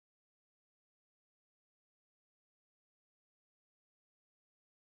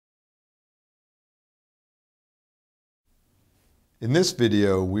In this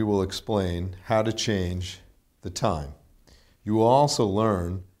video, we will explain how to change the time. You will also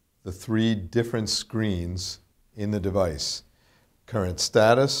learn the 3 different screens in the device: current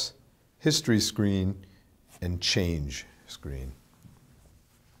status, history screen, and change screen.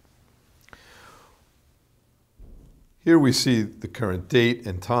 Here we see the current date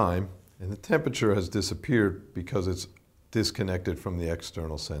and time, and the temperature has disappeared because it's disconnected from the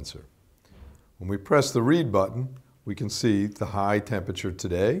external sensor. When we press the read button, we can see the high temperature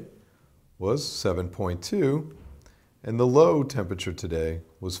today was 7.2 and the low temperature today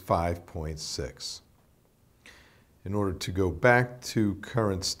was 5.6. In order to go back to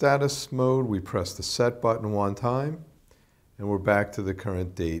current status mode, we press the set button one time and we're back to the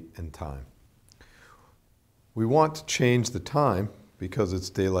current date and time. We want to change the time because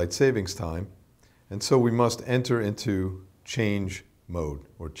it's daylight savings time, and so we must enter into change mode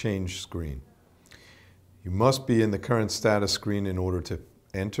or change screen. You must be in the current status screen in order to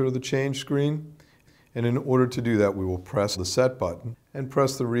enter the change screen, and in order to do that we will press the set button and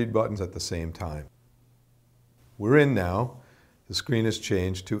press the read buttons at the same time. We're in now. The screen has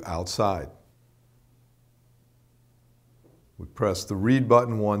changed to outside. We press the read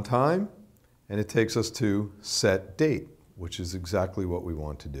button one time and it takes us to set date, which is exactly what we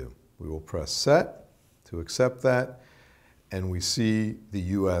want to do. We will press set to accept that, and we see the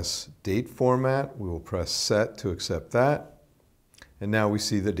US date format. We will press set to accept that, and now we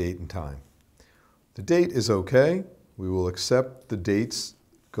see the date and time. The date is okay. We will accept the dates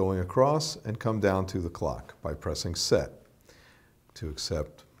going across and come down to the clock by pressing set to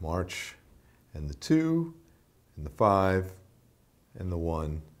accept March and the 2 and the 5 and the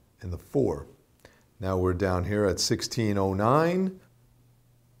 1 and the 4. Now we're down here at 16:09,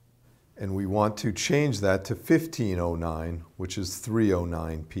 and we want to change that to 15:09, which is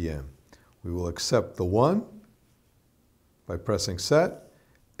 3:09 p.m. We will accept the 1 by pressing set,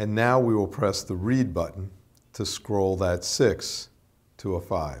 and now we will press the read button to scroll that 6 to a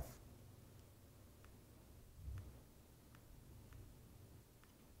 5.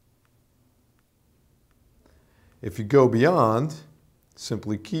 If you go beyond,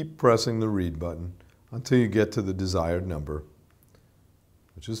 simply keep pressing the read button until you get to the desired number,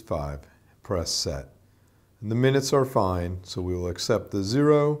 which is 5. Press set. And the minutes are fine, so we will accept the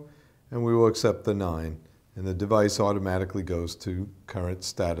 0 and we will accept the 9, and the device automatically goes to current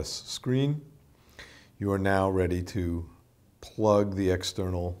status screen. You are now ready to plug the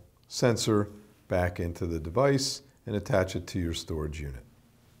external sensor back into the device and attach it to your storage unit.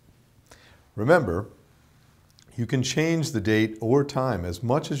 Remember, you can change the date or time as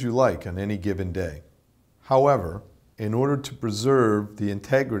much as you like on any given day. However, in order to preserve the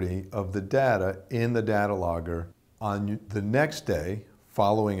integrity of the data in the data logger on the next day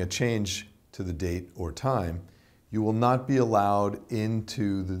following a change to the date or time, you will not be allowed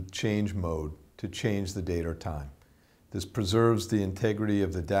into the change mode to change the date or time. This preserves the integrity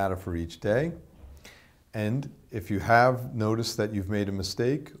of the data for each day. And if you have noticed that you've made a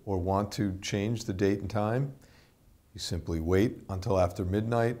mistake or want to change the date and time, you simply wait until after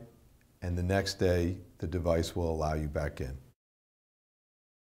midnight, and the next day the device will allow you back in.